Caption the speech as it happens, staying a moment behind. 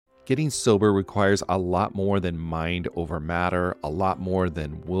Getting sober requires a lot more than mind over matter, a lot more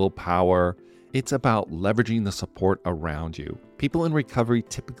than willpower. It's about leveraging the support around you. People in recovery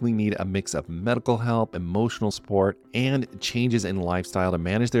typically need a mix of medical help, emotional support, and changes in lifestyle to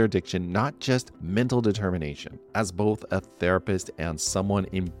manage their addiction, not just mental determination. As both a therapist and someone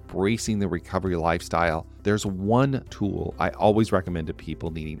embracing the recovery lifestyle, there's one tool I always recommend to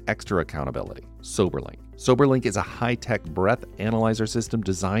people needing extra accountability: SoberLink. SoberLink is a high-tech breath analyzer system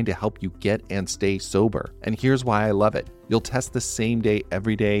designed to help you get and stay sober. And here's why I love it. You'll test the same day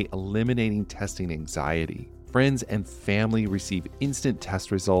every day, eliminating testing anxiety. Friends and family receive instant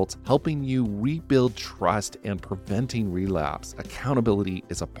test results, helping you rebuild trust and preventing relapse. Accountability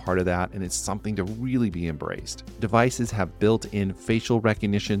is a part of that, and it's something to really be embraced. Devices have built-in facial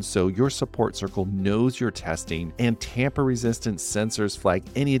recognition, so your support circle knows you're testing, and tamper-resistant sensors flag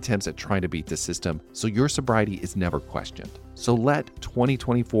any attempts at trying to beat the system, so your sobriety is never questioned. So let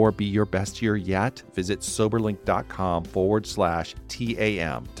 2024 be your best year yet. Visit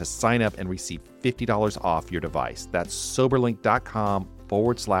soberlink.com/TAM to sign up and receive $50 off your device. That's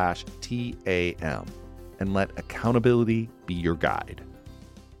soberlink.com/TAM. And let accountability be your guide.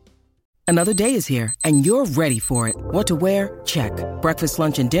 Another day is here, and you're ready for it. What to wear? Check. Breakfast,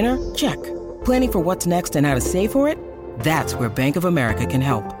 lunch, and dinner? Check. Planning for what's next and how to save for it? That's where Bank of America can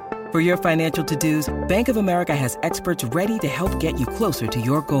help. For your financial to-dos, Bank of America has experts ready to help get you closer to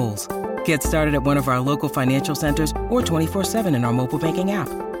your goals. Get started at one of our local financial centers or 24/7 in our mobile banking app.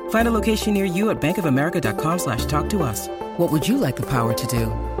 Find a location near you at bankofamerica.com/talktous. What would you like the power to do?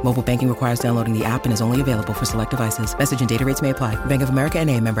 Mobile banking requires downloading the app and is only available for select devices. Message and data rates may apply. Bank of America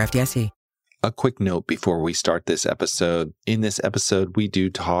N.A., member FDIC. A quick note before we start this episode. In this episode, we do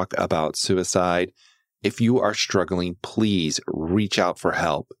talk about suicide. If you are struggling, please reach out for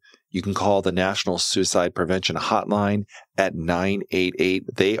help. You can call the National Suicide Prevention Hotline at 988.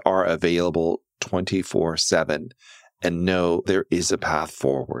 They are available 24/7. And know there is a path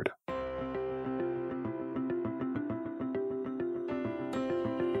forward.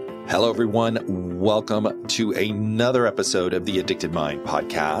 Hello, everyone. Welcome to another episode of the Addicted Mind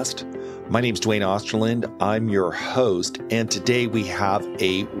podcast. My name is Dwayne Osterland. I'm your host. And today we have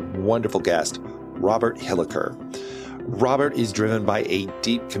a wonderful guest, Robert Hilliker. Robert is driven by a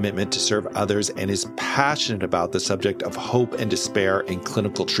deep commitment to serve others and is passionate about the subject of hope and despair in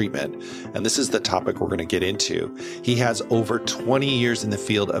clinical treatment. And this is the topic we're going to get into. He has over 20 years in the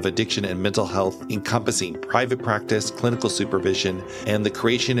field of addiction and mental health, encompassing private practice, clinical supervision, and the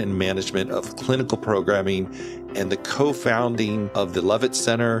creation and management of clinical programming, and the co-founding of the Lovett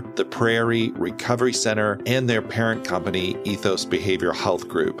Center, the Prairie Recovery Center, and their parent company, Ethos Behavioral Health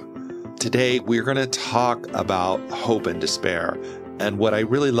Group. Today, we're going to talk about hope and despair. And what I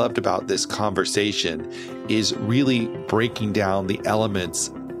really loved about this conversation is really breaking down the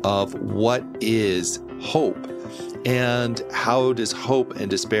elements of what is hope and how does hope and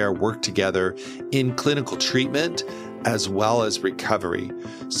despair work together in clinical treatment as well as recovery.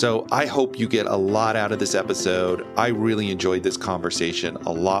 So I hope you get a lot out of this episode. I really enjoyed this conversation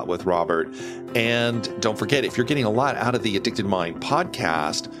a lot with Robert. And don't forget, if you're getting a lot out of the Addicted Mind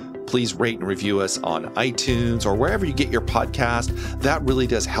podcast, please rate and review us on iTunes or wherever you get your podcast. That really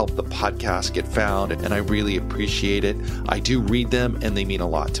does help the podcast get found, and I really appreciate it. I do read them, and they mean a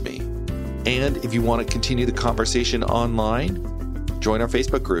lot to me. And if you want to continue the conversation online, join our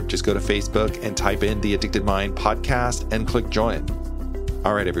Facebook group. Just go to Facebook and type in the Addicted Mind podcast and click join.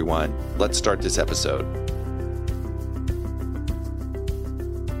 All right, everyone, let's start this episode.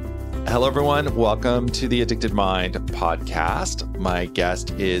 Hello, everyone. Welcome to the Addicted Mind podcast. My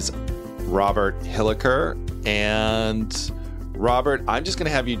guest is Robert Hilliker. And Robert, I'm just going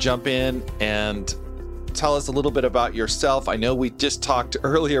to have you jump in and tell us a little bit about yourself. I know we just talked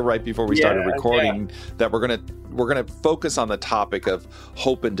earlier, right before we started recording, that we're going to focus on the topic of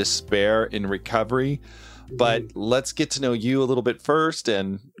hope and despair in recovery. But let's get to know you a little bit first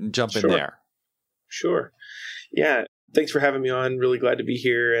and jump in there. Sure. Yeah. Thanks for having me on. Really glad to be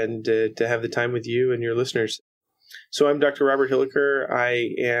here and to have the time with you and your listeners. So I'm Dr. Robert Hilliker.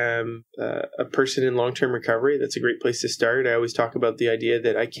 I am a person in long-term recovery. That's a great place to start. I always talk about the idea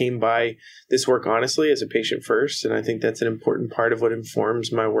that I came by this work honestly as a patient first, and I think that's an important part of what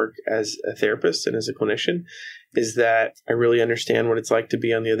informs my work as a therapist and as a clinician, is that I really understand what it's like to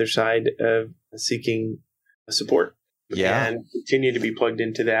be on the other side of seeking support. Yeah. And continue to be plugged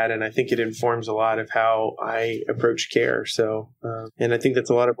into that. And I think it informs a lot of how I approach care. So, and I think that's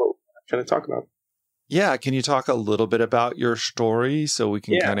a lot of what I'm trying to talk about. Yeah. Can you talk a little bit about your story so we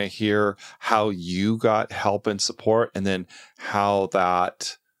can kind of hear how you got help and support and then how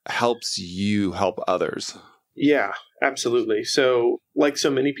that helps you help others? Yeah, Absolutely. So, like so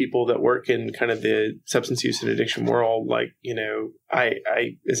many people that work in kind of the substance use and addiction world, I,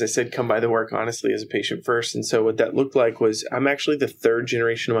 as I said, come by the work honestly as a patient first. And so what that looked like was I'm actually the third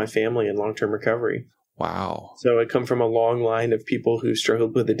generation of my family in long-term recovery. Wow. So I come from a long line of people who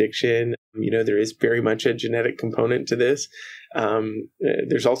struggled with addiction. There is very much a genetic component to this.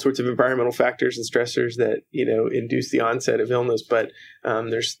 There's all sorts of environmental factors and stressors that, induce the onset of illness, but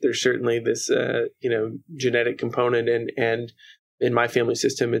there's certainly this, genetic component. And in my family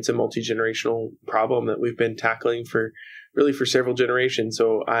system, it's a multi-generational problem that we've been tackling for several generations.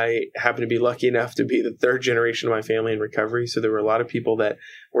 So I happen to be lucky enough to be the third generation of my family in recovery. So there were a lot of people that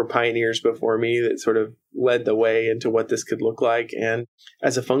were pioneers before me that sort of led the way into what this could look like. And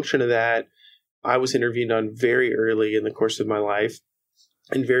as a function of that, I was intervened on very early in the course of my life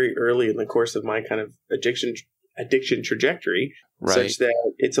and very early in the course of my kind of addiction trajectory, right, such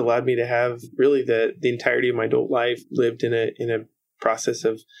that it's allowed me to have really the entirety of my adult life lived in a process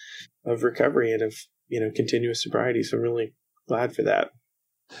of recovery and of continuous sobriety. So I'm really glad for that.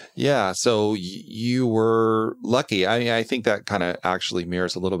 Yeah. So you were lucky. I think that kind of actually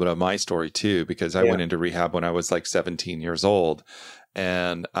mirrors a little bit of my story too, because I went into rehab when I was like 17 years old,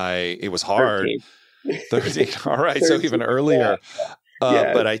 and it was hard. 13. All right. 13. So even earlier.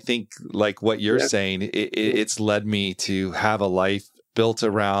 But I think like what you're saying, it's led me to have a life built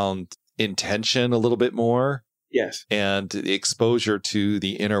around intention a little bit more. Yes. And the exposure to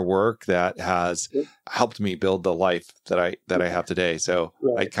the inner work that has helped me build the life that I have today. So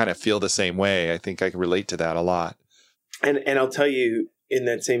I kind of feel the same way. I think I can relate to that a lot. And I'll tell you, in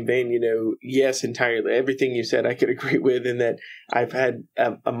that same vein, yes, entirely. Everything you said, I could agree with, in that I've had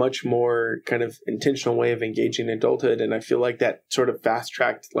a much more kind of intentional way of engaging adulthood. And I feel like that sort of fast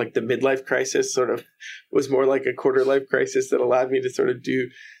tracked, like the midlife crisis sort of was more like a quarter life crisis that allowed me to sort of do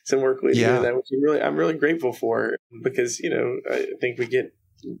some work with you. And that, which I'm really grateful for, because, I think we get,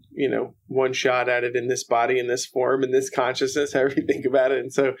 one shot at it in this body, in this form, in this consciousness, however you think about it.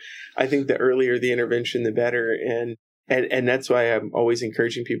 And so I think the earlier the intervention, the better. And that's why I'm always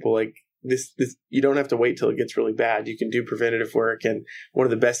encouraging people like this, you don't have to wait till it gets really bad. You can do preventative work. And one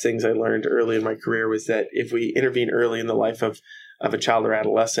of the best things I learned early in my career was that if we intervene early in the life of a child or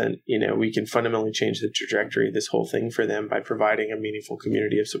adolescent, we can fundamentally change the trajectory of this whole thing for them by providing a meaningful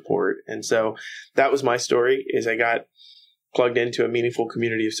community of support. And so that was my story, is I got plugged into a meaningful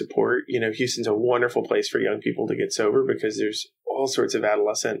community of support. Houston's a wonderful place for young people to get sober because there's all sorts of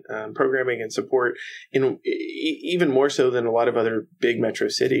adolescent programming and support, even more so than a lot of other big metro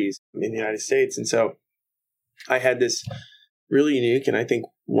cities in the United States. And so I had this really unique and I think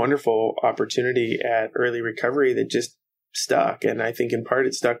wonderful opportunity at early recovery that just stuck. And I think in part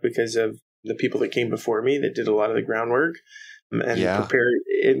it stuck because of the people that came before me that did a lot of the groundwork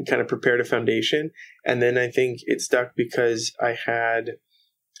and prepared a foundation. And then I think it stuck because I had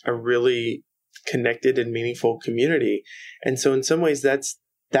a really connected and meaningful community. And so in some ways that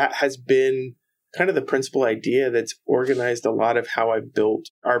has been kind of the principal idea that's organized a lot of how I built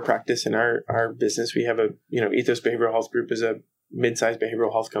our practice and our business. We have Ethos Behavioral Health Group is a mid-sized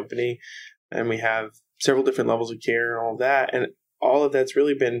behavioral health company, and we have several different levels of care and all of that. And all of that's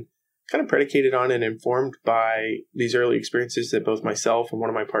really been kind of predicated on and informed by these early experiences that both myself and one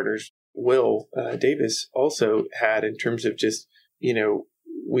of my partners, Will Davis, also had, in terms of just,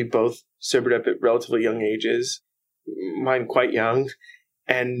 we both sobered up at relatively young ages, mine quite young,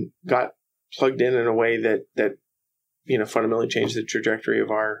 and got plugged in a way that fundamentally changed the trajectory of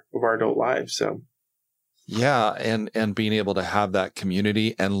our adult lives. So, yeah, and being able to have that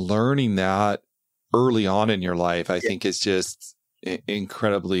community and learning that early on in your life, I think is just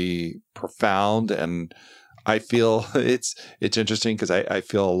incredibly profound. And I feel it's interesting because I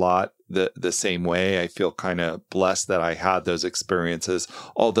feel a lot the same way. I feel kind of blessed that I had those experiences,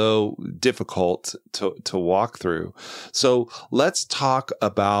 although difficult to walk through. So let's talk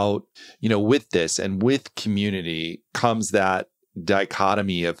about, with this and with community comes that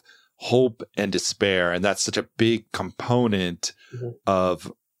dichotomy of hope and despair. And that's such a big component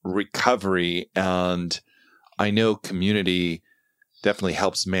of recovery. And I know community definitely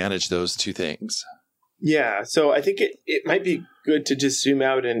helps manage those two things. Yeah. So I think it might be good to just zoom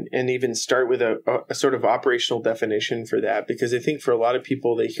out and even start with a sort of operational definition for that, because I think for a lot of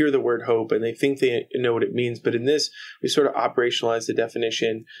people, they hear the word hope and they think they know what it means. But in this, we sort of operationalize the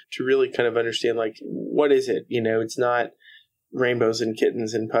definition to really kind of understand, like, what is it? It's not rainbows and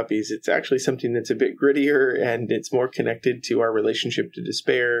kittens and puppies. It's actually something that's a bit grittier, and it's more connected to our relationship to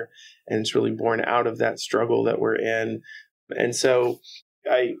despair. And it's really born out of that struggle that we're in. And so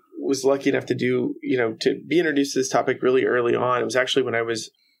I was lucky enough to be introduced to this topic really early on. It was actually when I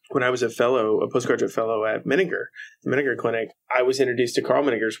was when I was a postgraduate fellow at Menninger, the Menninger Clinic, I was introduced to Carl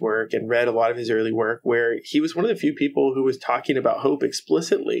Menninger's work and read a lot of his early work, where he was one of the few people who was talking about hope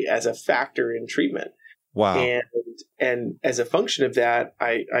explicitly as a factor in treatment. Wow. And as a function of that,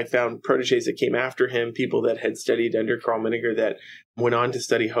 I found proteges that came after him, people that had studied under Carl Menninger that went on to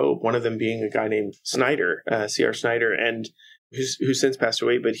study hope, one of them being a guy named Snyder, C.R. Snyder, and who's since passed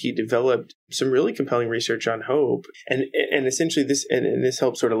away, but he developed some really compelling research on hope. And essentially this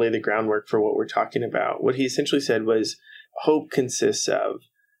helped sort of lay the groundwork for what we're talking about. What he essentially said was hope consists of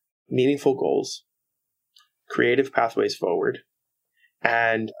meaningful goals, creative pathways forward,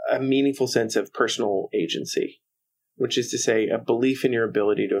 and a meaningful sense of personal agency, which is to say a belief in your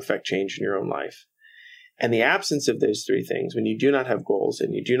ability to affect change in your own life. And the absence of those three things, when you do not have goals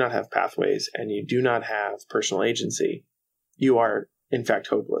and you do not have pathways and you do not have personal agency, you are, in fact,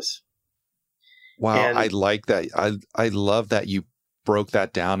 hopeless. Wow, I like that. I love that you broke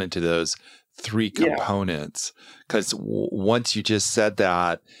that down into those three components, because once you just said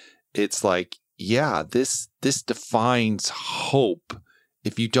that, it's like, yeah, this defines hope.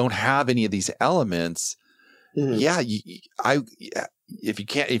 If you don't have any of these elements, if you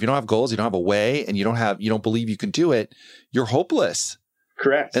don't have goals, you don't have a way, and you don't believe you can do it, you're hopeless.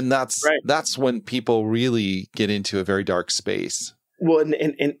 Correct. And that's when people really get into a very dark space. Well,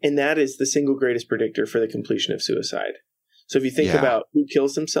 and that is the single greatest predictor for the completion of suicide. So if you think about who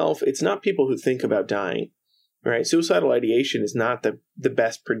kills himself, it's not people who think about dying, right? Suicidal ideation is not the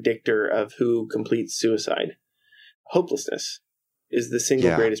best predictor of who completes suicide. Hopelessness is the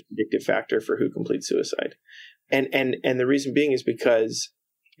single greatest predictive factor for who completes suicide. And the reason being is because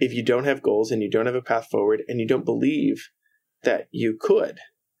if you don't have goals and you don't have a path forward and you don't believe that you can't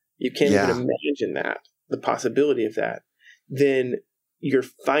even imagine that, the possibility of that, then your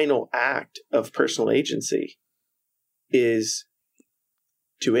final act of personal agency is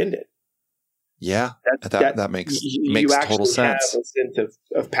to end it. Yeah, that makes total sense. You have a sense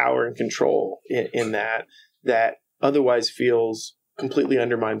of power and control in that otherwise feels completely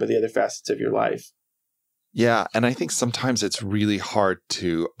undermined by the other facets of your life. Yeah, and I think sometimes it's really hard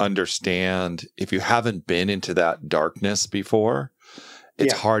to understand if you haven't been into that darkness before.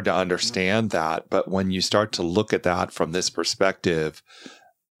 It's hard to understand that, but when you start to look at that from this perspective,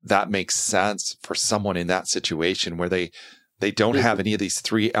 that makes sense for someone in that situation where they don't have any of these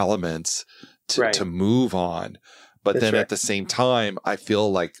three elements to move on. But then at the same time, I feel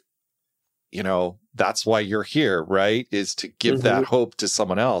like, that's why you're here, right? Is to give that hope to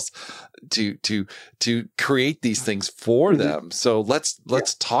someone else, to create these things for them. So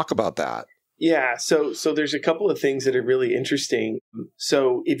let's talk about that. Yeah. So there's a couple of things that are really interesting.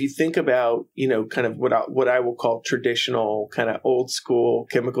 So if you think about, kind of what I will call traditional kind of old school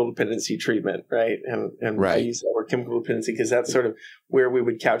chemical dependency treatment, right? And I use the word chemical dependency because that's sort of where we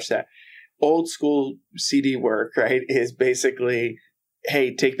would couch that. Old school CD work, right, is basically,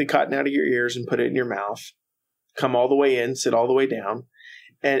 hey, take the cotton out of your ears and put it in your mouth, come all the way in, sit all the way down,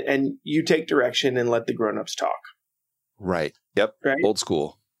 and you take direction and let the grown-ups talk. Right. Yep. Right? Old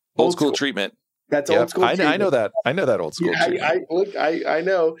school. Old school treatment. That's old school treatment. I know that. I know that old school treatment. I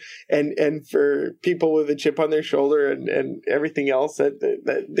know. And for people with a chip on their shoulder and everything else,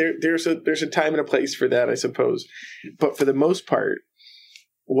 there's a time and a place for that, I suppose. But for the most part,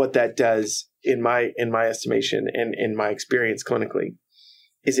 what that does, in my estimation and in my experience clinically,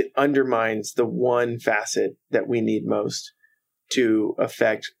 is it undermines the one facet that we need most to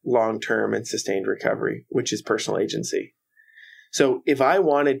affect long-term and sustained recovery, which is personal agency. So if I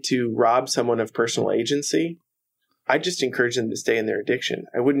wanted to rob someone of personal agency, I'd just encourage them to stay in their addiction.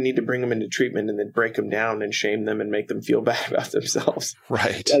 I wouldn't need to bring them into treatment and then break them down and shame them and make them feel bad about themselves.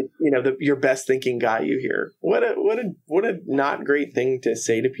 Right. Like, your best thinking got you here. What a not great thing to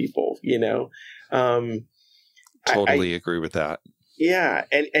say to people, Totally agree with that. Yeah.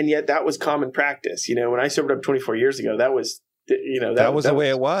 And yet that was common practice. When I sobered up 24 years ago, that was, that was the way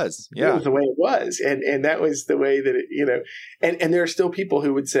it was. Yeah. That was the way it was. And that was the way that and there are still people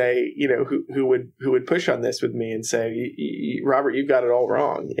who would say, who would push on this with me and say, Robert, you've got it all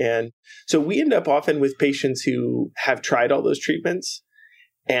wrong. And so we end up often with patients who have tried all those treatments,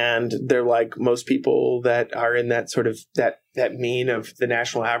 and they're like most people that are in that sort of that mean of the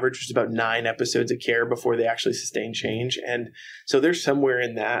national average, which is about 9 episodes of care before they actually sustain change. And so they're somewhere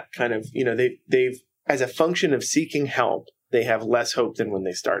in that kind of, they've as a function of seeking help, they have less hope than when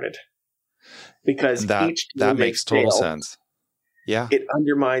they started, because that makes total sense. Yeah. It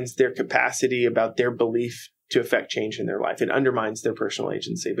undermines their capacity about their belief to affect change in their life. It undermines their personal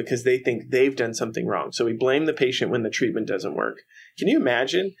agency because they think they've done something wrong. So we blame the patient when the treatment doesn't work. Can you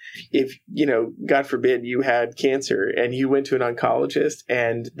imagine if, God forbid, you had cancer and you went to an oncologist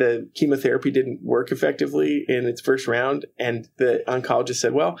and the chemotherapy didn't work effectively in its first round and the oncologist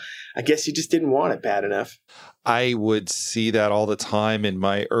said, well, I guess you just didn't want it bad enough. I would see that all the time in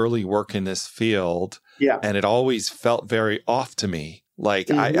my early work in this field. Yeah. And it always felt very off to me.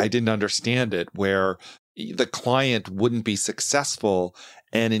 Like I didn't understand it, where the client wouldn't be successful.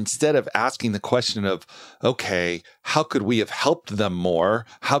 And instead of asking the question of, okay, how could we have helped them more?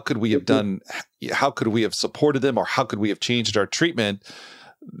 How could we have supported them? Or how could we have changed our treatment?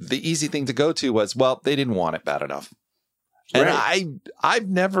 The easy thing to go to was, well, they didn't want it bad enough. And Right. I've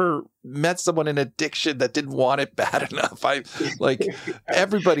never met someone in addiction that didn't want it bad enough.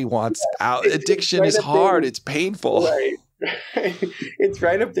 Everybody wants out. Addiction right is up there hard. with- It's painful. Right. It's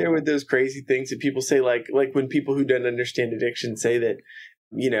right up there with those crazy things that people say, like when people who don't understand addiction say that,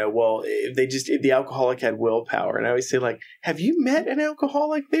 well, if the alcoholic had willpower. And I always say, like, have you met an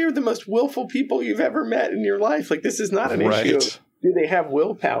alcoholic? They are the most willful people you've ever met in your life. Like, this is not an issue of do they have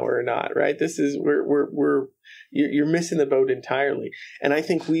willpower or not, right? This is you're missing the boat entirely. And I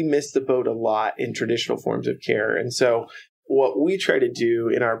think we miss the boat a lot in traditional forms of care. And so what we try to do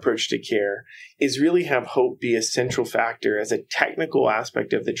in our approach to care is really have hope be a central factor as a technical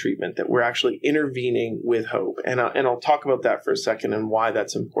aspect of the treatment, that we're actually intervening with hope. And I'll talk about that for a second and why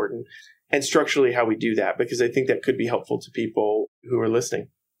that's important and structurally how we do that, because I think that could be helpful to people who are listening.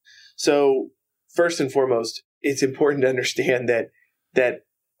 So first and foremost, it's important to understand that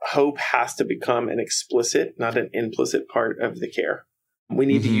hope has to become an explicit, not an implicit part of the care. We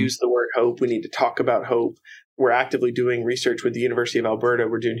need to use the word hope. We need to talk about hope. We're actively doing research with the University of Alberta.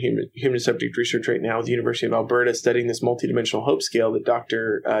 We're doing human subject research right now with the University of Alberta, studying this multidimensional hope scale that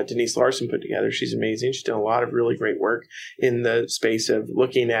Dr. Denise Larson put together. She's amazing. She's done a lot of really great work in the space of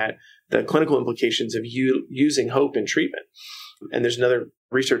looking at the clinical implications of using hope in treatment. And there's another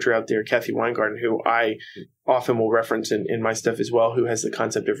researcher out there, Kathy Weingarten, who I often will reference in my stuff as well, who has the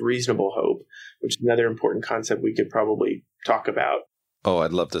concept of reasonable hope, which is another important concept we could probably talk about. Oh,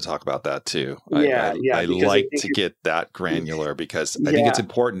 I'd love to talk about that too. I like to get that granular because I think it's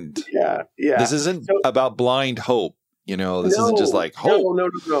important. Yeah. This isn't about blind hope. This isn't just like hope.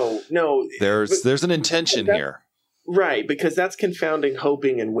 No. There's an intention here. Right, because that's confounding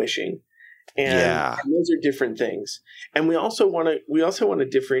hoping and wishing. And those are different things. And we also want to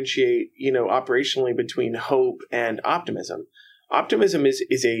differentiate, operationally between hope and optimism. Optimism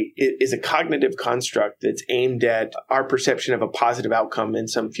is a cognitive construct that's aimed at our perception of a positive outcome in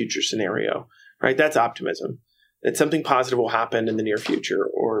some future scenario, right? That's optimism. That something positive will happen in the near future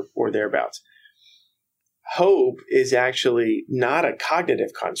or thereabouts. Hope is actually not a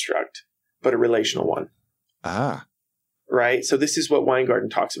cognitive construct, but a relational one. Right? So this is what Weingarten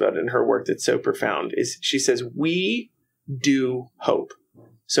talks about in her work that's so profound, is she says, we do hope.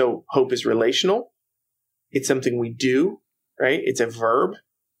 So hope is relational. It's something we do. Right? It's a verb,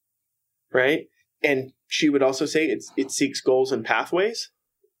 right? And she would also say it seeks goals and pathways,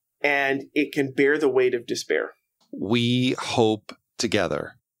 and it can bear the weight of despair. We hope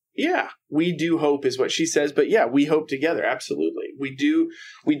together. Yeah, we do hope is what she says, but yeah, we hope together. Absolutely. We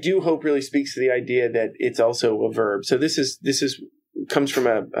do hope really speaks to the idea that it's also a verb. So this comes from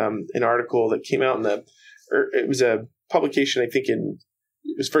an article that came out it was a publication, I think it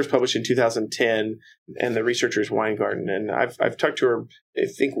was first published in 2010, and the researcher is Weingarten. And I've talked to her. I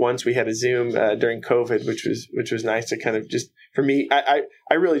think once we had a Zoom during COVID, which was nice to kind of just, for me, I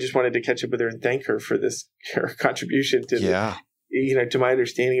really just wanted to catch up with her and thank her for her contribution to to my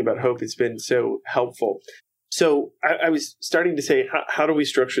understanding about hope. It's been so helpful. So I was starting to say, how do we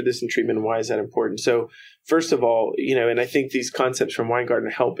structure this in treatment, and why is that important? So first of all, and I think these concepts from Weingarten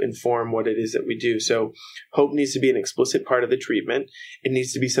help inform what it is that we do. So hope needs to be an explicit part of the treatment. It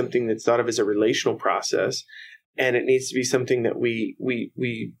needs to be something that's thought of as a relational process, and it needs to be something that we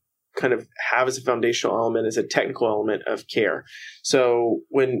kind of have as a foundational element, as a technical element of care. So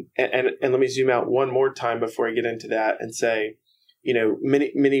and let me zoom out one more time before I get into that and say,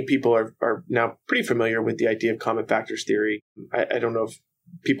 many people are now pretty familiar with the idea of common factors theory. I don't know if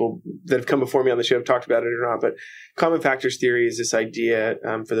people that have come before me on the show have talked about it or not, but common factors theory is this idea,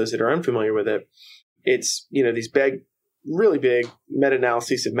 for those that are unfamiliar with it, it's, these really big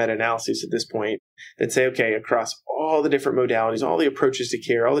meta-analyses at this point that say, okay, across all the different modalities, all the approaches to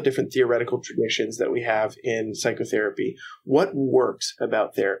care, all the different theoretical traditions that we have in psychotherapy, what works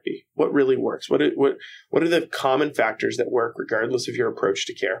about therapy? What really works? What are the common factors that work regardless of your approach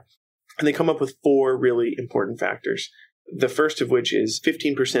to care? And they come up with 4 really important factors. The first of which is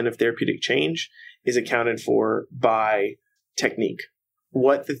 15% of therapeutic change is accounted for by technique,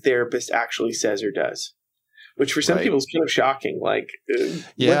 what the therapist actually says or does, which for some people is kind of shocking. Like,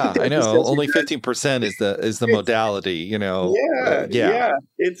 yeah, I know. Only 15% is the modality, you know. Yeah.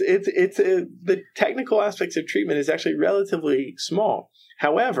 It's the technical aspects of treatment is actually relatively small.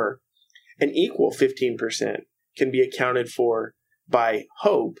 However, an equal 15% can be accounted for by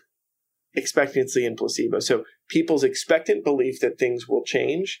hope, expectancy, and placebo. So people's expectant belief that things will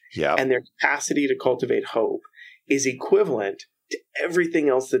change and their capacity to cultivate hope is equivalent to everything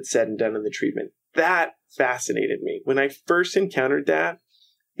else that's said and done in the treatment. That fascinated me. When I first encountered that,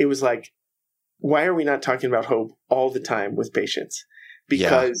 it was like, why are we not talking about hope all the time with patients?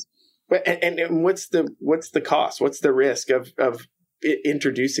 Because, and what's the cost? What's the risk of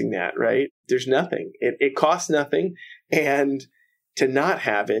introducing that, right? There's nothing. It costs nothing. And to not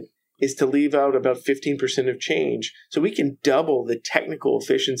have it is to leave out about 15% of change. So we can double the technical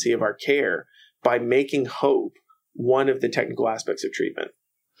efficiency of our care by making hope one of the technical aspects of treatment.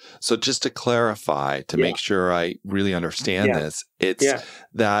 So just to clarify, to make sure I really understand this, it's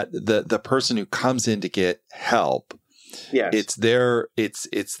that the person who comes in to get help, it's their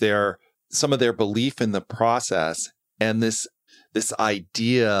some of their belief in the process and this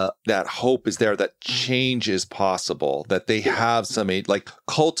idea that hope is there, that change is possible, that they have some, like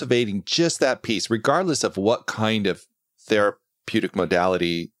cultivating just that piece, regardless of what kind of therapeutic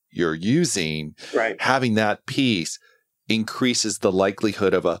modality you're using, having that piece increases the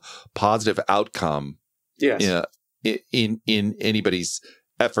likelihood of a positive outcome in anybody's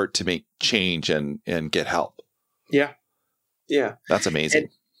effort to make change and get help. Yeah. That's amazing.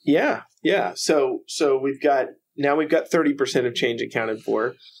 And So we've got 30% of change accounted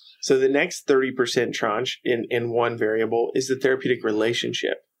for. So the next 30% tranche in one variable is the therapeutic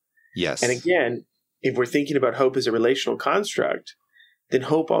relationship. Yes. And again, if we're thinking about hope as a relational construct, then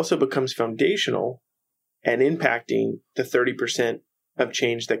hope also becomes foundational and impacting the 30% of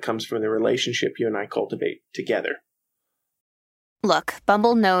change that comes from the relationship you and I cultivate together. Look,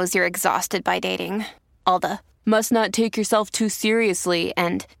 Bumble knows you're exhausted by dating. All the must not take yourself too seriously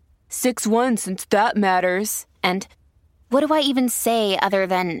and 6'1" since that matters. And what do I even say other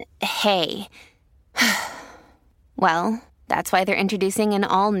than, hey? Well, that's why they're introducing an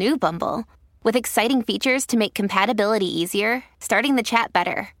all-new Bumble with exciting features to make compatibility easier, starting the chat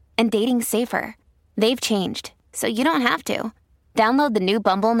better, and dating safer. They've changed, so you don't have to. Download the new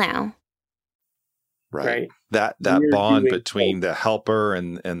Bumble now. Right. That bond between the helper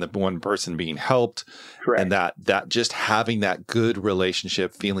and the one person being helped. Correct. And that just having that good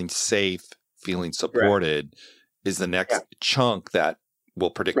relationship, feeling safe, feeling supported is the next chunk that will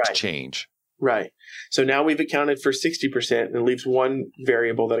predict change. Right. So now we've accounted for 60%, and it leaves one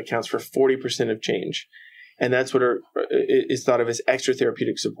variable that accounts for 40% of change. And that's what is thought of as extra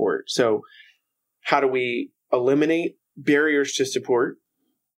therapeutic support. So how do we eliminate barriers to support?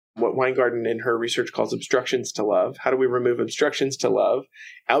 What Weingarten in her research calls obstructions to love. How do we remove obstructions to love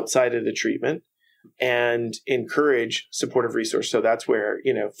outside of the treatment and encourage supportive resource? So that's where,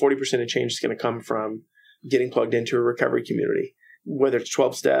 40% of change is going to come from getting plugged into a recovery community, whether it's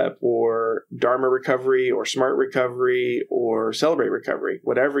 12-step or Dharma recovery or smart recovery or celebrate recovery,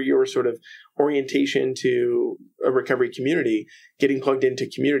 whatever your sort of orientation to a recovery community, getting plugged into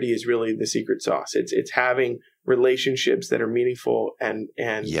community is really the secret sauce. It's having relationships that are meaningful and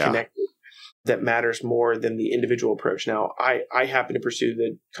connected that matters more than the individual approach. Now, I happen to pursue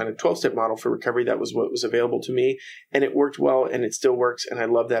the kind of 12-step model for recovery. That was what was available to me, and it worked well, and it still works, and I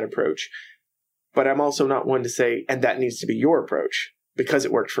love that approach. But I'm also not one to say, and that needs to be your approach because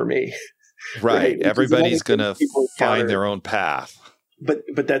it worked for me. Right. Everybody's going to find their own path.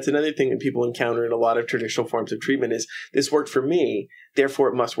 But that's another thing that people encounter in a lot of traditional forms of treatment is this worked for me, therefore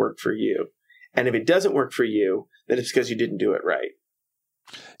it must work for you. And if it doesn't work for you, then it's because you didn't do it right.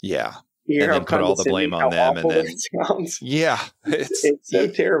 Yeah. And then put all the blame on them. And then, it's so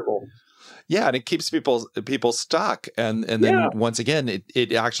terrible. Yeah, and it keeps people stuck, and then once again,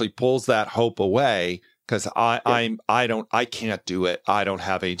 it actually pulls that hope away because I can't do it. I don't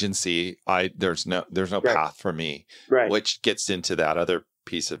have agency. There's no path for me, which gets into that other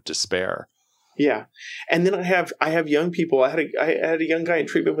piece of despair. Yeah, and then I have young people. I had a young guy in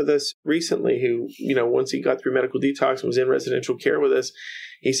treatment with us recently who, once he got through medical detox and was in residential care with us,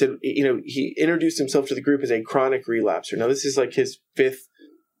 he said, he introduced himself to the group as a chronic relapser. Now this is like his fifth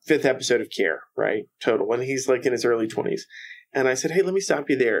episode of care, right? Total. And he's like in his early 20s. And I said, hey, let me stop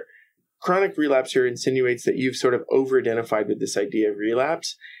you there. Chronic relapser insinuates that you've sort of over-identified with this idea of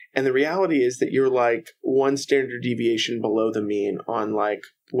relapse. And the reality is that you're like one standard deviation below the mean on like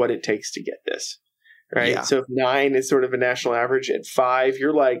what it takes to get this, right? Yeah. So if 9 is sort of a national average, at 5,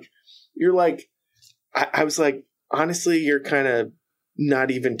 you're like I was like, honestly, you're kind of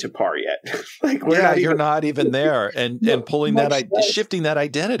not even to par yet. Like you're not even there, and pulling shifting that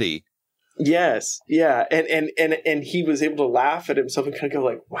identity. Yes. Yeah. And he was able to laugh at himself and kind of go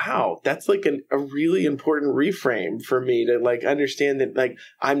like, wow, that's like a really important reframe for me to like understand that like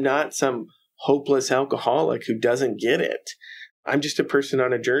I'm not some hopeless alcoholic who doesn't get it. I'm just a person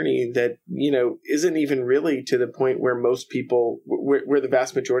on a journey that, isn't even really to the point where most people, where the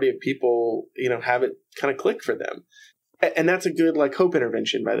vast majority of people, have it kind of click for them. And that's a good like hope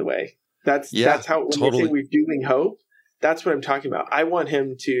intervention, by the way. That's how when totally. we say we're doing hope, that's what I'm talking about. I want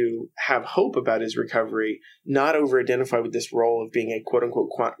him to have hope about his recovery, not over-identify with this role of being a quote-unquote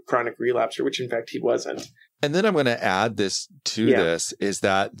chronic relapser, which in fact he wasn't. And then I'm going to add this to this, is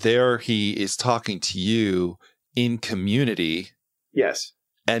that there he is talking to you in community. Yes.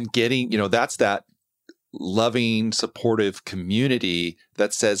 And getting, that's that loving, supportive community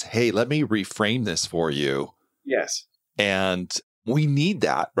that says, hey, let me reframe this for you. Yes. And we need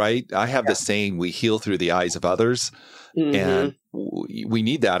that, right? I have the saying, we heal through the eyes of others. Mm-hmm. And we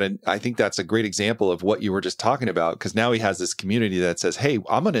need that. And I think that's a great example of what you were just talking about, because now he has this community that says, hey,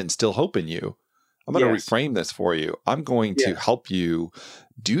 I'm going to instill hope in you. I'm going to reframe this for you. I'm going to help you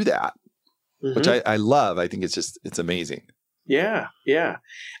do that, which I love. I think it's amazing. Yeah. Yeah.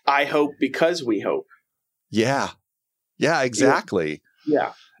 I hope because we hope. Yeah. Yeah, exactly.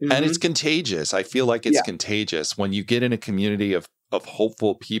 Yeah. Mm-hmm. And it's contagious. I feel like it's contagious when you get in a community of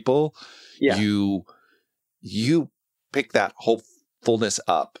hopeful people. Yeah. You pick that hopefulness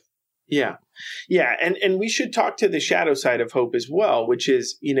up. Yeah. Yeah. And we should talk to the shadow side of hope as well, which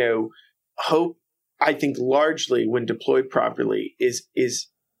is, hope, I think largely when deployed properly is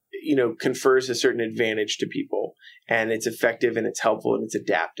confers a certain advantage to people, and it's effective and it's helpful and it's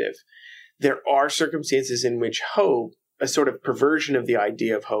adaptive. There are circumstances in which hope, a sort of perversion of the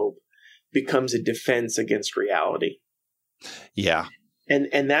idea of hope, becomes a defense against reality. Yeah.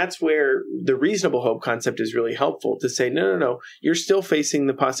 And that's where the reasonable hope concept is really helpful, to say, no, you're still facing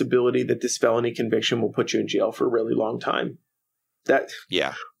the possibility that this felony conviction will put you in jail for a really long time.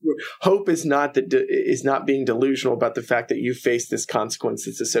 Hope is not being delusional about the fact that you face this consequence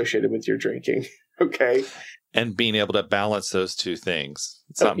that's associated with your drinking. Okay. And being able to balance those two things.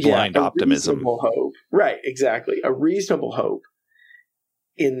 It's not blind optimism. Reasonable hope. Right. Exactly. A reasonable hope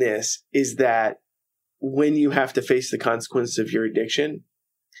in this is that when you have to face the consequences of your addiction,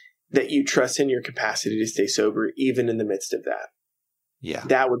 that you trust in your capacity to stay sober, even in the midst of that. Yeah.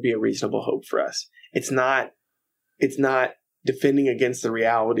 That would be a reasonable hope for us. It's not defending against the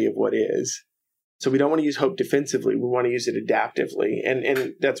reality of what is. So we don't want to use hope defensively. We want to use it adaptively.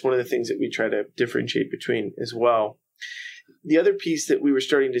 And that's one of the things that we try to differentiate between as well. The other piece that we were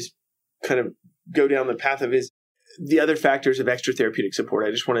starting to kind of go down the path of is the other factors of extra therapeutic support.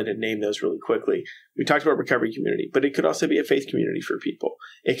 I just wanted to name those really quickly. We talked about recovery community, but it could also be a faith community for people.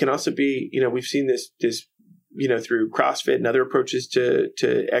 It can also be, we've seen this, through CrossFit and other approaches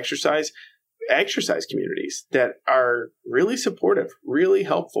to exercise communities that are really supportive, really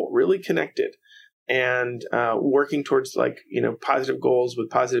helpful, really connected, and working towards positive goals with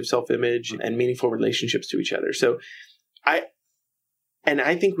positive self-image and meaningful relationships to each other. So I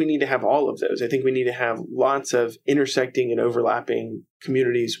think we need to have all of those. I think we need to have lots of intersecting and overlapping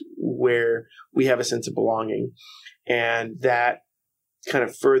communities where we have a sense of belonging, and that kind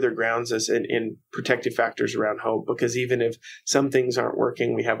of further grounds us in protective factors around hope, because even if some things aren't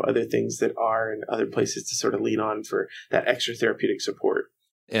working, we have other things that are, and other places to sort of lean on for that extra therapeutic support.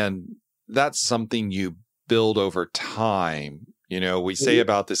 And that's something you build over time. We say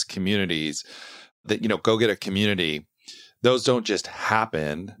about this communities that, go get a community. Those don't just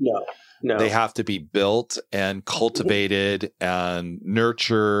happen. No. They have to be built and cultivated and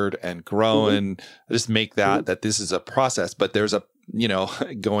nurtured and grown. Just make that this is a process, but there's a,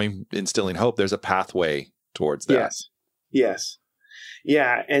 instilling hope, there's a pathway towards that. Yes.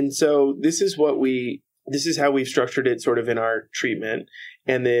 Yeah. And so this is how we've structured it sort of in our treatment.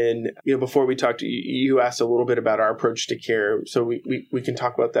 And then, before we talked, you asked a little bit about our approach to care. So we can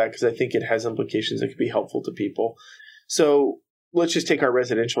talk about that, because I think it has implications that could be helpful to people. So let's just take our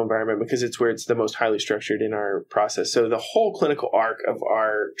residential environment, because it's where it's the most highly structured in our process. So the whole clinical arc of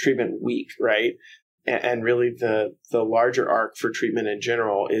our treatment week, right? And really the larger arc for treatment in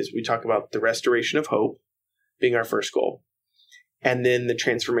general is we talk about the restoration of hope being our first goal. And then the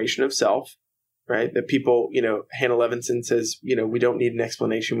transformation of self, right? That people, Hannah Levinson says, we don't need an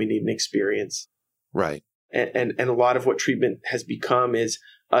explanation, we need an experience. Right. And a lot of what treatment has become is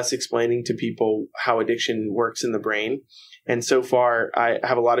us explaining to people how addiction works in the brain. And so far, I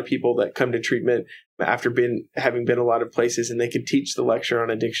have a lot of people that come to treatment after having been a lot of places, and they could teach the lecture on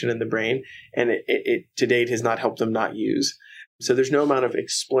addiction and the brain, and it to date has not helped them not use. So there's no amount of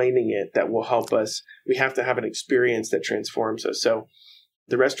explaining it that will help us. We have to have an experience that transforms us. So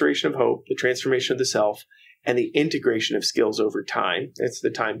the restoration of hope, the transformation of the self, and the integration of skills over time. That's the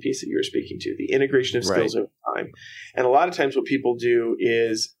time piece that you were speaking to, the integration of skills over time. And a lot of times what people do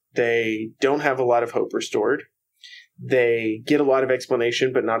is they don't have a lot of hope restored. They get a lot of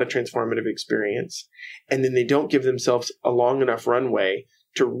explanation, but not a transformative experience. And then they don't give themselves a long enough runway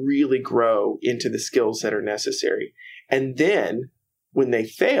to really grow into the skills that are necessary. And then when they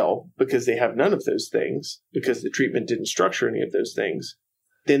fail, because they have none of those things, because the treatment didn't structure any of those things,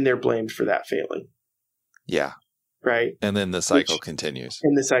 then they're blamed for that failing. Yeah. Right. And then the cycle continues.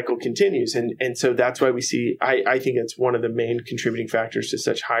 And the cycle continues. And so that's why we see, I think it's one of the main contributing factors to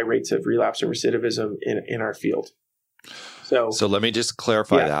such high rates of relapse and recidivism in our field. So let me just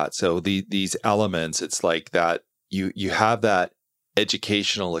clarify that. So these elements, it's like that you have that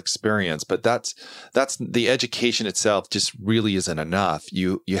educational experience, but that's the education itself just really isn't enough.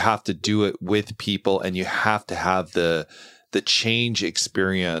 You have to do it with people, and you have to have the change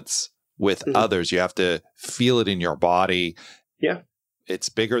experience with others. You have to feel it in your body. Yeah. It's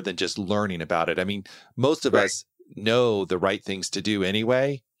bigger than just learning about it. I mean, most of us know the right things to do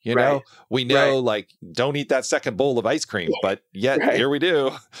anyway. You know, we know, like, don't eat that second bowl of ice cream, but yet here we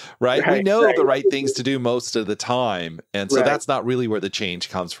do, right? We know the right things to do most of the time. And so that's not really where the change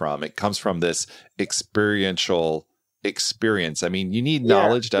comes from. It comes from this experiential experience. I mean, you need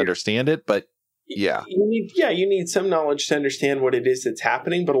knowledge to understand it, but you need some knowledge to understand what it is that's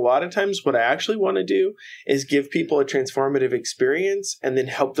happening. But a lot of times what I actually want to do is give people a transformative experience and then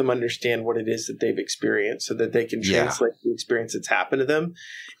help them understand what it is that they've experienced, so that they can translate the experience that's happened to them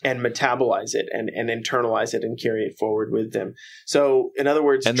and metabolize it and internalize it and carry it forward with them. So in other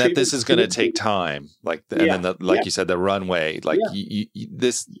words, and that this is going to take time, like, and then you said, the runway, like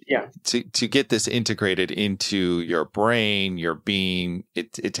to get this integrated into your brain, your being,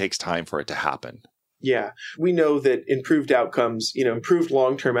 it takes time for it to happen. Yeah. We know that improved outcomes, improved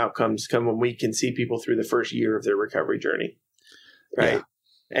long-term outcomes come when we can see people through the first year of their recovery journey. Right. Yeah.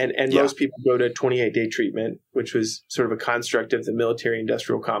 And most people go to 28-day treatment, which was sort of a construct of the military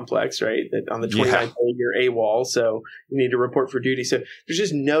industrial complex, right? That on the 29th day, you're AWOL, so you need to report for duty. So there's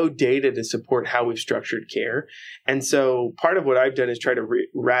just no data to support how we've structured care. And so part of what I've done is try to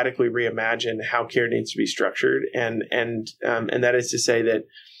radically reimagine how care needs to be structured. And that is to say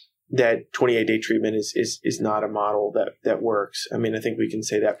that 28-day treatment is not a model that works. I mean, I think we can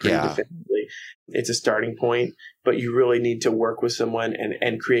say that pretty definitively. It's a starting point, but you really need to work with someone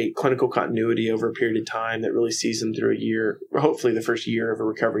and create clinical continuity over a period of time that really sees them through a year, or hopefully the first year of a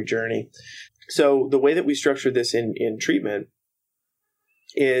recovery journey. So the way that we structure this in treatment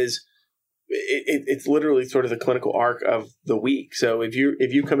is it's literally sort of the clinical arc of the week. So if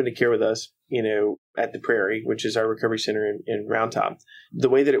you come into care with us, at the Prairie, which is our recovery center in Round Top, the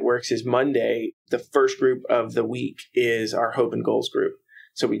way that it works is Monday, the first group of the week is our hope and goals group.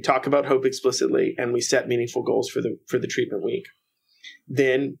 So we talk about hope explicitly and we set meaningful goals for the treatment week.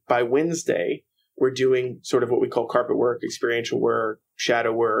 Then by Wednesday, we're doing sort of what we call carpet work, experiential work,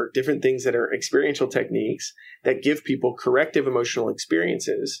 shadow work, different things that are experiential techniques that give people corrective emotional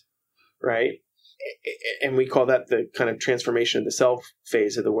experiences, right? And we call that the kind of transformation of the self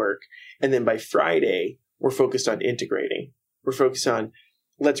phase of the work. And then by Friday, we're focused on integrating. We're focused on,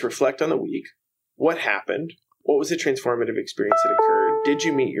 let's reflect on the week. What happened? What was the transformative experience that occurred? Did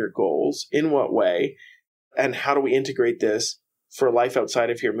you meet your goals? In what way? And how do we integrate this for life outside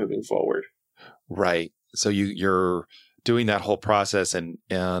of here moving forward? Right. So you're doing that whole process and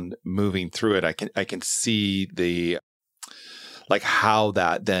moving through it. I can see the, like, how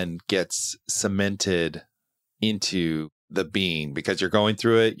that then gets cemented into the being, because you're going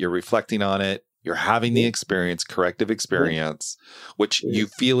through it, you're reflecting on it, you're having the experience, corrective experience, which you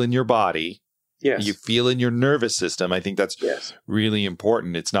feel in your body. Yes. You feel in your nervous system. I think that's really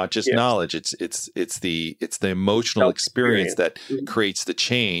important. It's not just knowledge. It's the emotional experience that creates the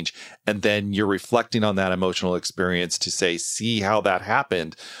change. And then you're reflecting on that emotional experience to say, see how that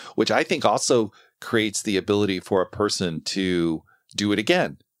happened, which I think also creates the ability for a person to do it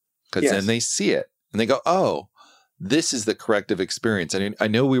again, because then they see it and they go, oh, this is the corrective experience. And I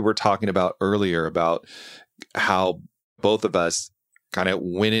know we were talking about earlier about how both of us kind of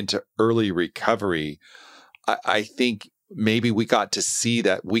went into early recovery. I think maybe we got to see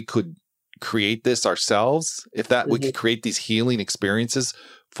that we could create this ourselves. If that we could create these healing experiences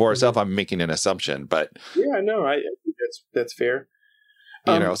for ourselves. I'm making an assumption, but I think that's fair.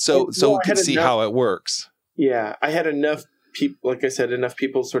 So we can see how it works. Yeah, I had enough people, like I said, enough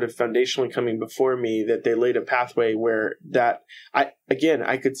people sort of foundationally coming before me that they laid a pathway where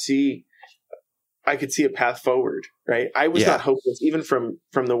I could see a path forward, right? I was not hopeless even from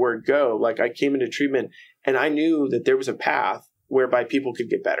the word go. Like I came into treatment and I knew that there was a path whereby people could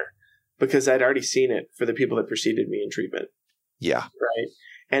get better because I'd already seen it for the people that preceded me in treatment. Yeah. Right.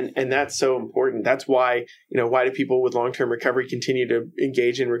 And that's so important. That's why, why do people with long-term recovery continue to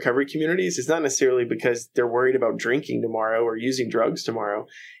engage in recovery communities? It's not necessarily because they're worried about drinking tomorrow or using drugs tomorrow.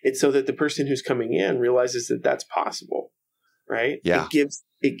 It's so that the person who's coming in realizes that that's possible, right? Yeah.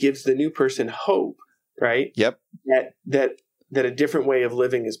 It gives the new person hope, right? Yep. That a different way of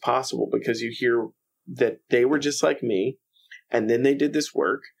living is possible because you hear that they were just like me and then they did this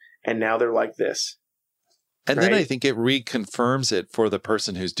work and now they're like this. And then I think it reconfirms it for the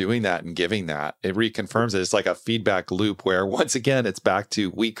person who's doing that and giving that. It reconfirms it. It's like a feedback loop where once again, it's back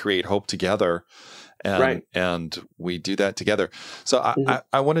to we create hope together and we do that together. So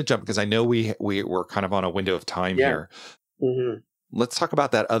I want to jump because I know we're kind of on a window of time here. Mm-hmm. Let's talk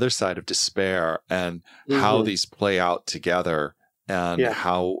about that other side of despair and how these play out together and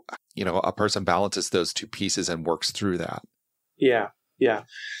how, a person balances those two pieces and works through that. Yeah. Yeah.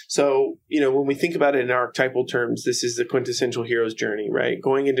 So, when we think about it in archetypal terms, this is the quintessential hero's journey, right?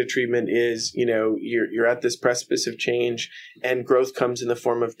 Going into treatment is, you're at this precipice of change and growth comes in the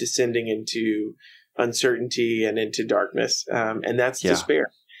form of descending into uncertainty and into darkness. And that's despair.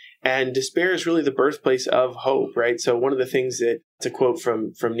 And despair is really the birthplace of hope, right? So one of the things it's a quote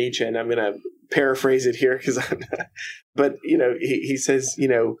from Nietzsche, and I'm going to paraphrase it here but he says,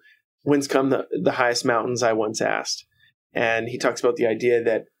 whence come the highest mountains I once asked. And he talks about the idea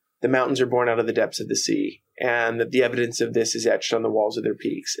that the mountains are born out of the depths of the sea and that the evidence of this is etched on the walls of their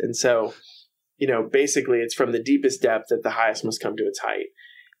peaks. And so, basically it's from the deepest depth that the highest must come to its height.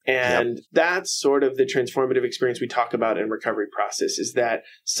 And that's sort of the transformative experience we talk about in recovery process is that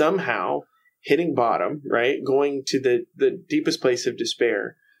somehow hitting bottom, right, going to the deepest place of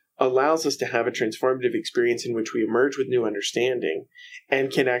despair allows us to have a transformative experience in which we emerge with new understanding and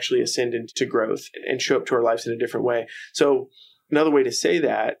can actually ascend into growth and show up to our lives in a different way. So another way to say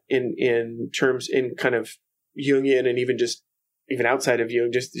that in terms in kind of Jungian and even outside of Jung,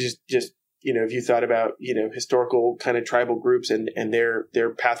 just if you thought about, historical kind of tribal groups and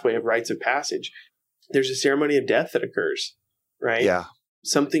their pathway of rites of passage, there's a ceremony of death that occurs, right? Yeah.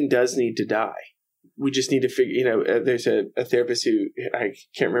 Something does need to die. We just need to figure, there's a therapist who, I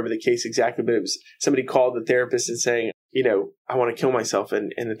can't remember the case exactly, but it was somebody called the therapist and saying, I want to kill myself.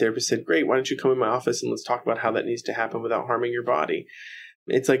 And the therapist said, great, why don't you come in my office and let's talk about how that needs to happen without harming your body.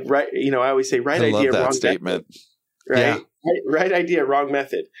 It's like, right. I always say, right idea, wrong statement. Method, right? Yeah. Right idea, wrong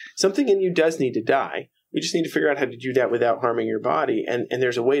method. Something in you does need to die. We just need to figure out how to do that without harming your body. And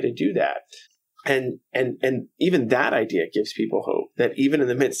there's a way to do that. And even that idea gives people hope that even in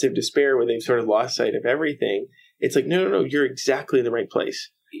the midst of despair where they've sort of lost sight of everything, it's like, no, you're exactly in the right place.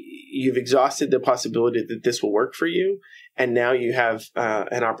 You've exhausted the possibility that this will work for you. And now you have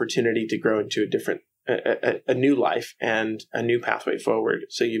an opportunity to grow into a new life and a new pathway forward.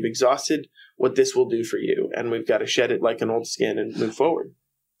 So you've exhausted what this will do for you. And we've got to shed it like an old skin and move forward.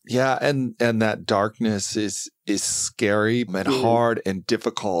 Yeah. And that darkness is scary and hard and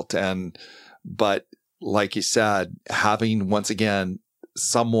difficult. But like you said, having once again,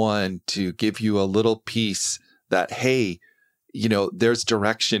 someone to give you a little piece that, hey, there's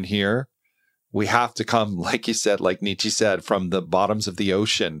direction here. We have to come, like you said, like Nietzsche said, from the bottoms of the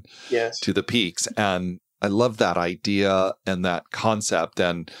ocean to the peaks. And I love that idea and that concept.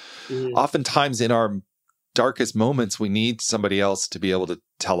 And oftentimes in our darkest moments, we need somebody else to be able to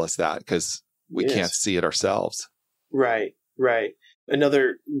tell us that because we can't see it ourselves. Right.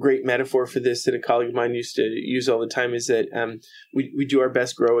 Another great metaphor for this that a colleague of mine used to use all the time is that we do our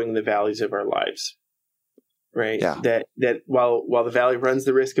best growing in the valleys of our lives, right? Yeah. That while the valley runs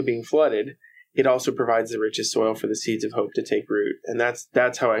the risk of being flooded, it also provides the richest soil for the seeds of hope to take root. And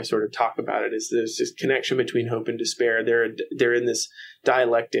that's how I sort of talk about it. Is there's this connection between hope and despair. They're in this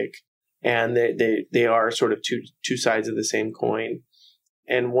dialectic, and they are sort of two sides of the same coin,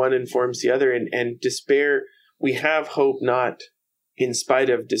 and one informs the other. And despair, we have hope not in spite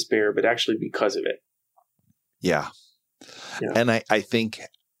of despair, but actually because of it. Yeah. And I think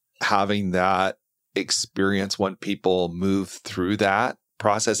having that experience when people move through that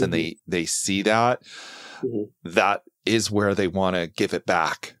process and they see that, that is where they want to give it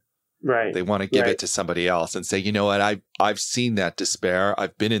back. Right. They want to give it to somebody else and say, you know what, I've seen that despair.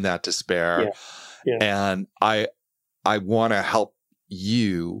 I've been in that despair. And I want to help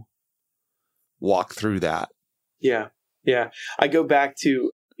you walk through that. Yeah. I go back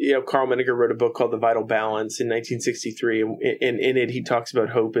to, Carl Menninger wrote a book called The Vital Balance in 1963, and in it he talks about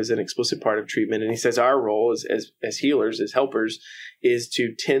hope as an explicit part of treatment. And he says our role as healers, as helpers, is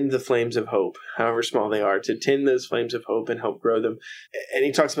to tend the flames of hope, however small they are, to tend those flames of hope and help grow them. And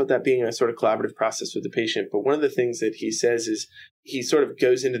he talks about that being a sort of collaborative process with the patient. But one of the things that he says is he sort of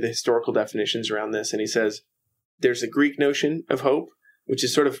goes into the historical definitions around this, and he says there's a Greek notion of hope, which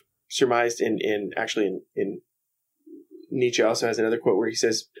is sort of surmised in Nietzsche also has another quote where he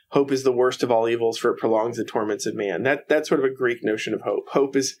says, hope is the worst of all evils, for it prolongs the torments of man. That's sort of a Greek notion of hope.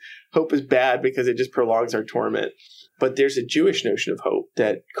 Hope is bad because it just prolongs our torment. But there's a Jewish notion of hope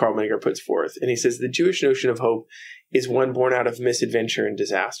that Carl Menninger puts forth. And he says the Jewish notion of hope is one born out of misadventure and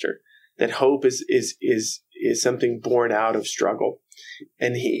disaster. That hope is something born out of struggle.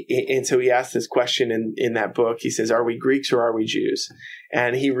 And so he asked this question in that book. He says, are we Greeks or are we Jews?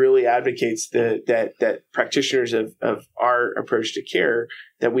 And he really advocates that practitioners of our approach to care,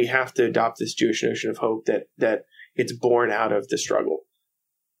 that we have to adopt this Jewish notion of hope, that it's born out of the struggle,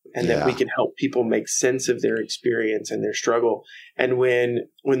 and that we can help people make sense of their experience and their struggle. And when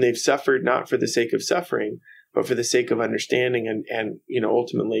they've suffered, not for the sake of suffering, but for the sake of understanding and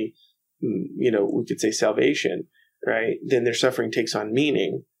ultimately, we could say salvation, right? Then their suffering takes on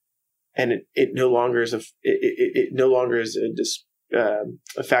meaning, and it no longer is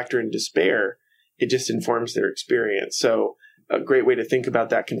a factor in despair. It just informs their experience. So a great way to think about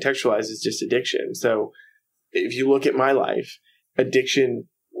that contextualized is just addiction. So if you look at my life, addiction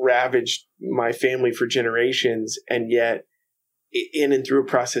ravaged my family for generations, and yet in and through a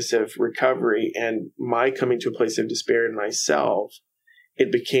process of recovery and my coming to a place of despair in myself, it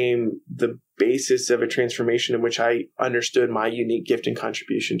became the basis of a transformation in which I understood my unique gift and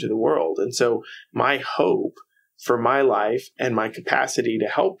contribution to the world. And so my hope for my life and my capacity to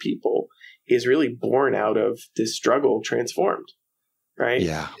help people is really born out of this struggle transformed, right?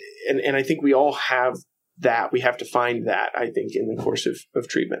 Yeah. And I think we all have that. We have to find that, I think, in the course of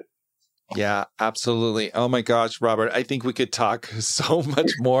treatment. Yeah, absolutely. Oh my gosh, Robert, I think we could talk so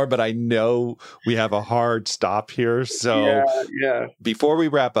much more, but I know we have a hard stop here. So before we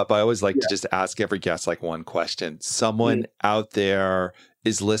wrap up, I always like to just ask every guest like one question. Someone out there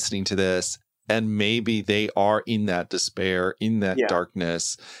is listening to this, and maybe they are in that despair, in that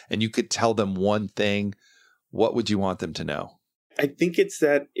darkness, and you could tell them one thing. What would you want them to know? I think it's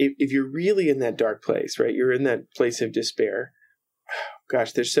that if you're really in that dark place, right, you're in that place of despair.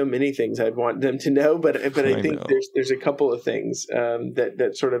 Gosh, there's so many things I'd want them to know, but I think there's a couple of things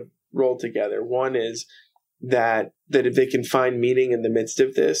that sort of roll together. One is that if they can find meaning in the midst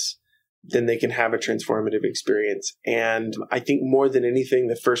of this, then they can have a transformative experience. And I think more than anything,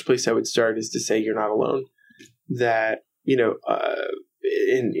 the first place I would start is to say you're not alone. That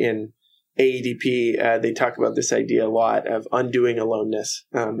in AEDP, they talk about this idea a lot of undoing aloneness.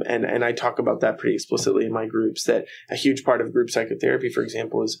 And I talk about that pretty explicitly in my groups, that a huge part of group psychotherapy, for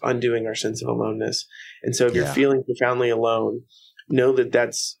example, is undoing our sense of aloneness. And so if you're feeling profoundly alone, know that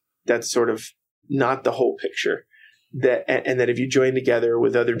that's sort of not the whole picture. And that if you join together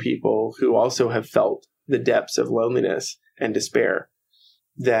with other people who also have felt the depths of loneliness and despair,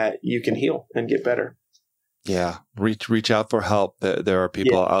 that you can heal and get better. Yeah. Reach out for help. There are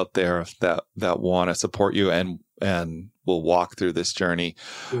people out there that want to support you and will walk through this journey.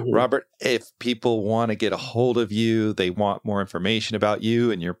 Mm-hmm. Robert, if people want to get a hold of you, they want more information about you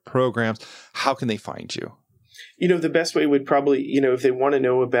and your programs, how can they find you? The best way would probably, if they want to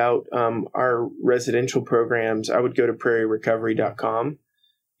know about our residential programs, I would go to prairierecovery.com.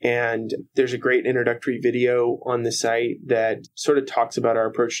 And there's a great introductory video on the site that sort of talks about our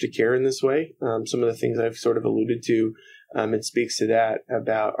approach to care in this way. Some of the things I've sort of alluded to, it speaks to that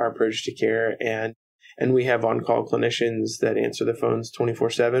about our approach to care. And we have on-call clinicians that answer the phones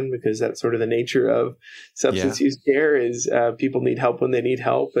 24/7, because that's sort of the nature of substance use care is people need help when they need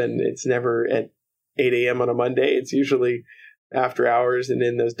help. And it's never at 8 a.m. on a Monday. It's usually after hours and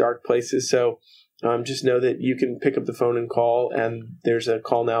in those dark places. So just know that you can pick up the phone and call, and there's a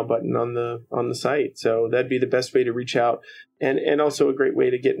call now button on the site. So that'd be the best way to reach out, and also a great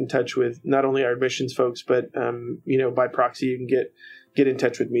way to get in touch with not only our admissions folks, but by proxy you can get in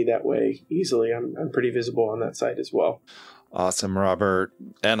touch with me that way easily. I'm pretty visible on that site as well. Awesome, Robert.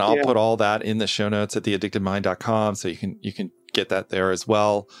 And I'll put all that in the show notes at theaddictedmind.com, so you can get that there as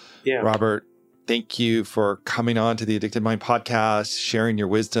well. Yeah. Robert, thank you for coming on to the Addicted Mind podcast, sharing your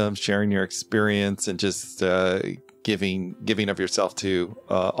wisdom, sharing your experience, and just giving of yourself to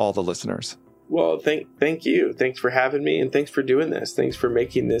all the listeners. Well, thank you. Thanks for having me, and thanks for doing this. Thanks for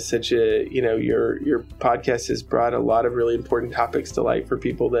making this such a, your podcast has brought a lot of really important topics to light for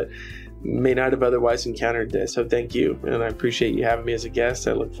people that may not have otherwise encountered this. So thank you. And I appreciate you having me as a guest.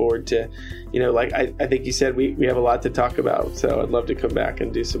 I look forward to, like I think you said, we have a lot to talk about. So I'd love to come back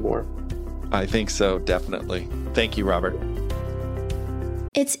and do some more. I think so, definitely. Thank you, Robert.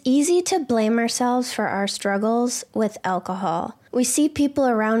 It's easy to blame ourselves for our struggles with alcohol. We see people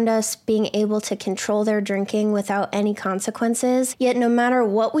around us being able to control their drinking without any consequences, yet no matter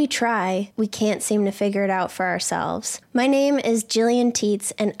what we try, we can't seem to figure it out for ourselves. My name is Jillian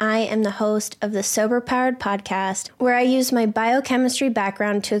Teets, and I am the host of the Sober Powered podcast, where I use my biochemistry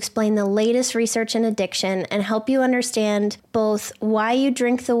background to explain the latest research in addiction and help you understand both why you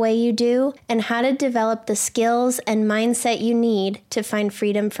drink the way you do and how to develop the skills and mindset you need to find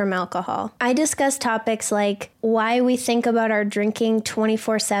freedom from alcohol. I discuss topics like why we think about our drinking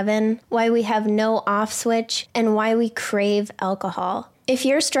 24/7, why we have no off switch, and why we crave alcohol. If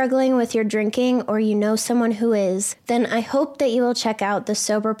you're struggling with your drinking or you know someone who is, then I hope that you will check out the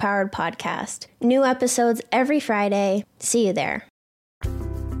Sober Powered podcast. New episodes every Friday. See you there.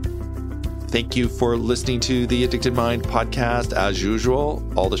 Thank you for listening to the Addicted Mind podcast. As usual,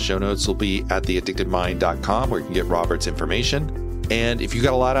 all the show notes will be at theaddictedmind.com, where you can get Robert's information. And if you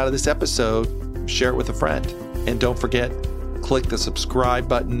got a lot out of this episode, share it with a friend. And don't forget, click the subscribe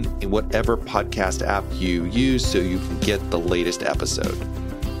button in whatever podcast app you use so you can get the latest episode.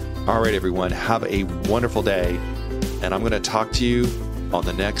 All right, everyone, have a wonderful day. And I'm going to talk to you on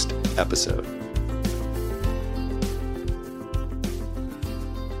the next episode.